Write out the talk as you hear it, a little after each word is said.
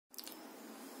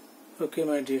Okay,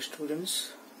 my dear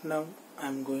students, now I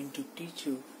am going to teach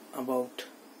you about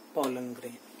pollen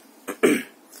grain.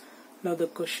 Now the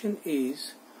question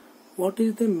is, what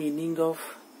is the meaning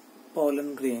of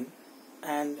pollen grain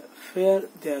and where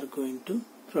they are going to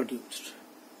produced?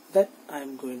 That I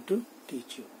am going to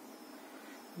teach you.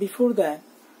 Before that,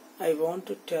 I want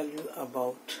to tell you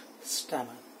about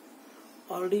stamen.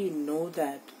 Already you know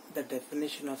that the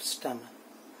definition of stamen.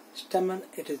 Stamen,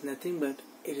 it is nothing but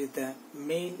it is the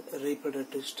male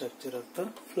reproductive structure of the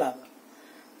flower.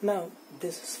 Now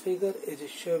this figure is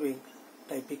showing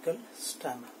typical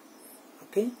stamen.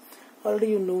 Okay, already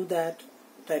you know that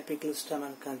typical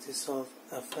stamen consists of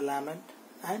a filament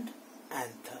and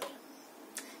anther.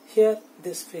 Here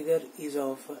this figure is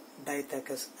of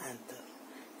diathecous anther.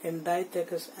 In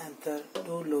diathecous anther,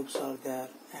 two lobes are there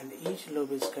and each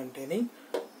lobe is containing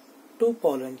two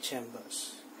pollen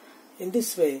chambers. In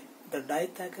this way, the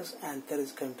diathecous anther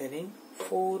is containing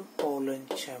 4 pollen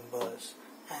chambers,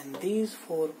 and these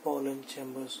 4 pollen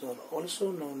chambers are also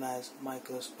known as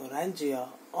microsporangia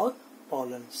or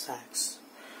pollen sacs.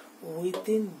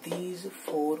 Within these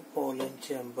 4 pollen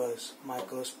chambers,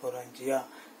 microsporangia,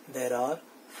 there are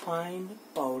fine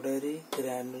powdery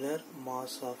granular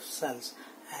mass of cells,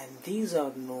 and these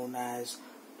are known as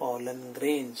pollen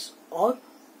grains or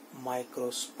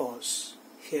microspores.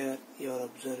 Here you are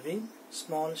observing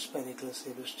small spherical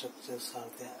cell structures are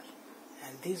there,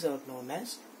 and these are known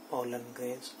as pollen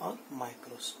grains or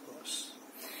microspores.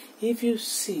 If you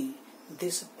see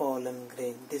this pollen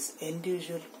grain, this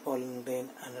individual pollen grain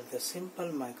under the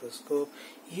simple microscope,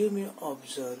 you may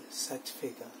observe such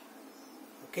figure.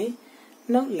 Okay,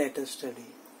 now let us study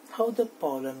how the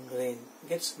pollen grain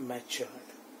gets matured.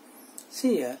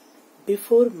 See here,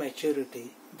 before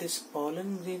maturity, this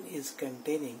pollen grain is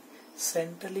containing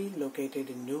centrally located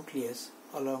nucleus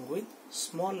along with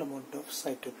small amount of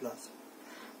cytoplasm.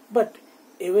 But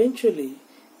eventually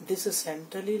this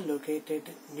centrally located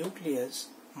nucleus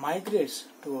migrates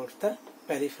towards the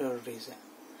peripheral region,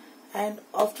 and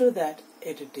after that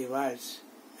it divides,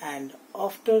 and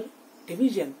after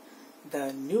division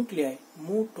the nuclei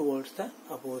move towards the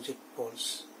opposite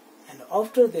poles, and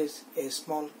after this a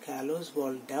small callous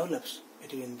ball develops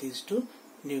between these two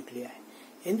nuclei.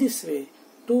 In this way,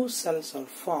 two cells are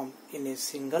formed in a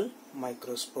single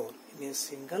microspore, in a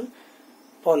single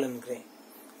pollen grain.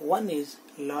 One is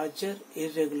larger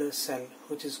irregular cell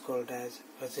which is called as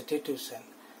vegetative cell,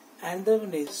 and the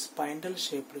one is spindle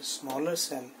shaped smaller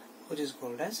cell which is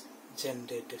called as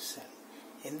generative cell.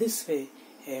 In this way,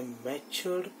 a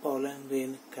matured pollen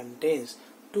grain contains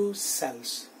two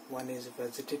cells. One is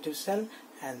vegetative cell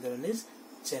and the one is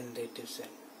generative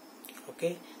cell.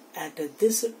 Okay, at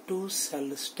this two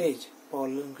cell stage,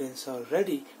 pollen grains are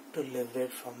ready to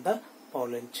liberate from the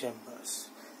pollen chambers.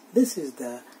 This is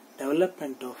the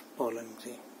development of pollen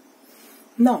grain.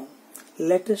 Now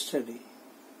let us study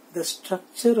the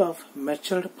structure of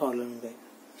matured pollen grain.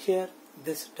 Here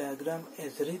this diagram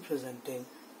is representing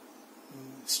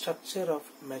structure of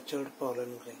matured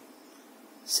pollen grain.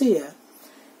 See here,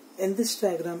 in this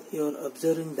diagram you are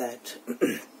observing that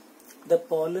the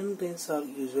pollen grains are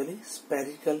usually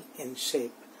spherical in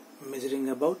shape, measuring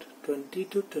about 20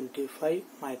 to 25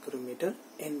 micrometer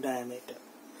in diameter.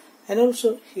 And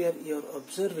also here you are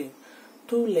observing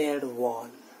two layered wall.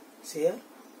 See here,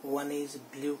 one is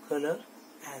blue color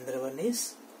and the one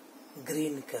is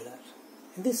green color.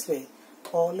 In this way,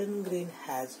 pollen grain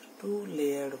has two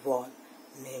layered wall,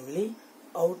 namely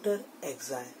outer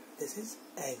exine, this is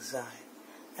exine,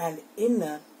 and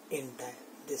inner intine,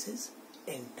 this is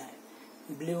intine.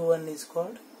 Blue one is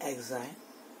called exine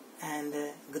and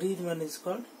green one is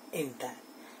called intine,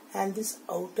 and this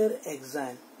outer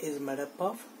exine is made up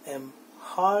of a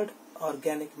hard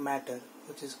organic matter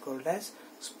which is called as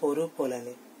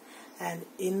sporopollenin, and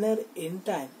inner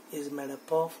intine is made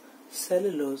up of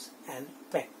cellulose and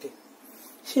pectin.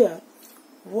 Here,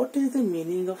 what is the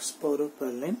meaning of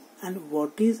sporopollenin and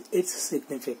what is its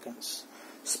significance?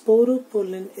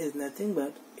 Sporopollenin is nothing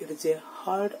but it is a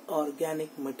hard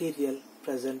organic material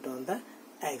present on the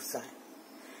exine.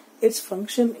 Its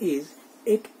function is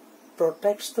it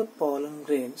protects the pollen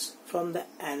grains from the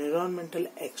environmental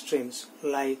extremes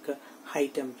like high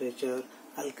temperature,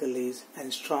 alkalis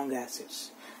and strong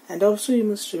acids. And also you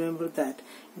must remember that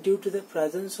due to the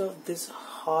presence of this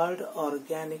hard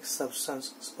organic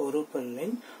substance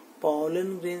sporopollenin,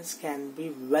 pollen grains can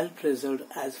be well preserved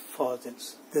as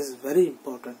fossils. This is very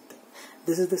important thing.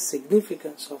 This is the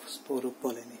significance of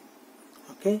sporopollenin.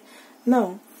 Okay.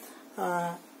 Now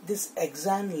this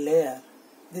exine layer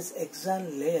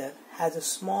has a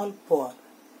small pore.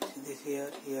 See this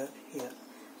here.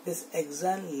 This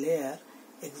exine layer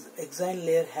exine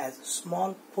layer has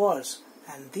small pores,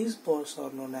 and these pores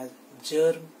are known as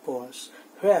germ pores,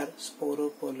 where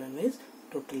sporopollen is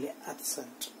totally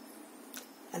absent.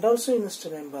 And also you must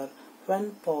remember,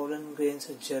 when pollen grains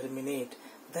germinate,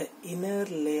 the inner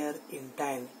layer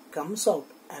intine comes out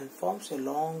and forms a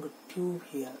long tube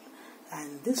here,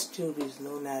 and this tube is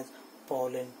known as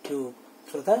pollen tube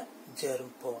through the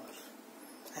germ pore.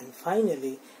 And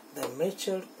finally, the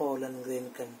matured pollen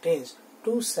grain contains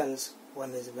two cells,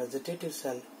 one is vegetative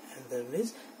cell and the other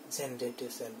is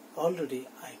generative cell. Already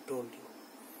I told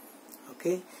you.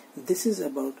 Okay, this is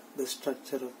about the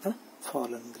structure of the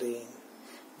pollen grain.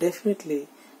 Definitely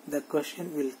the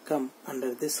question will come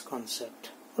under this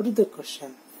concept. What is the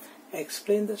question?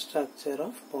 Explain the structure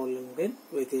of pollen grain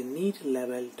with a neat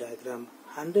level diagram.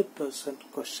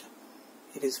 100% question.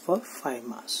 It is for 5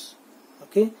 marks.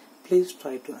 Okay, please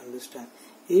try to understand.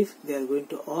 If they are going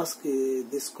to ask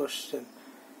this question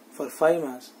for 5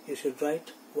 marks, you should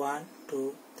write 1,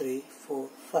 2, 3, 4,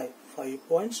 5. 5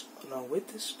 points along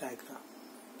with this diagram.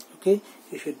 Okay,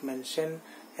 you should mention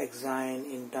exine,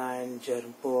 intine,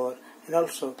 germ pore, and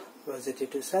also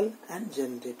vegetative cell and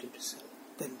generative cell.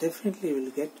 Then definitely you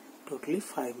will get totally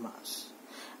 5 marks.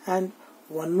 And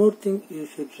one more thing you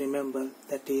should remember,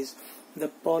 that is, the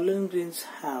pollen grains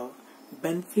have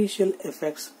beneficial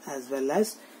effects as well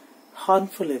as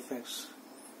harmful effects.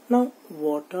 Now,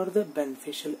 what are the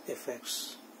beneficial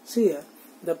effects? See here,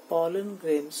 the pollen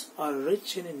grains are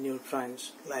rich in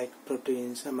nutrients like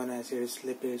proteins, amino acids,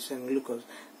 lipids, and glucose.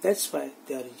 That's why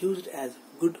they are used as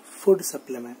good food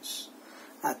supplements.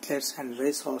 Athletes and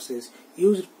racehorses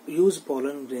use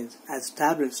pollen grains as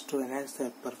tablets to enhance their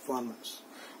performance.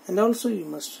 And also you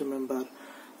must remember,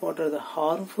 what are the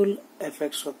harmful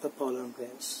effects of the pollen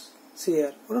grains. See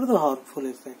here, what are the harmful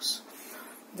effects?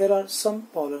 There are some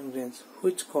pollen grains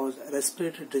which cause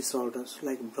respiratory disorders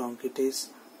like bronchitis,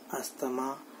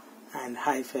 asthma, and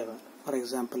high fever. For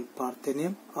example,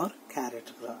 parthenium or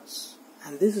carrot grass.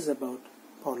 And this is about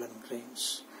pollen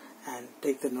grains. And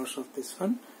take the notes of this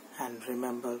one and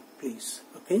remember, please.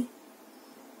 Okay.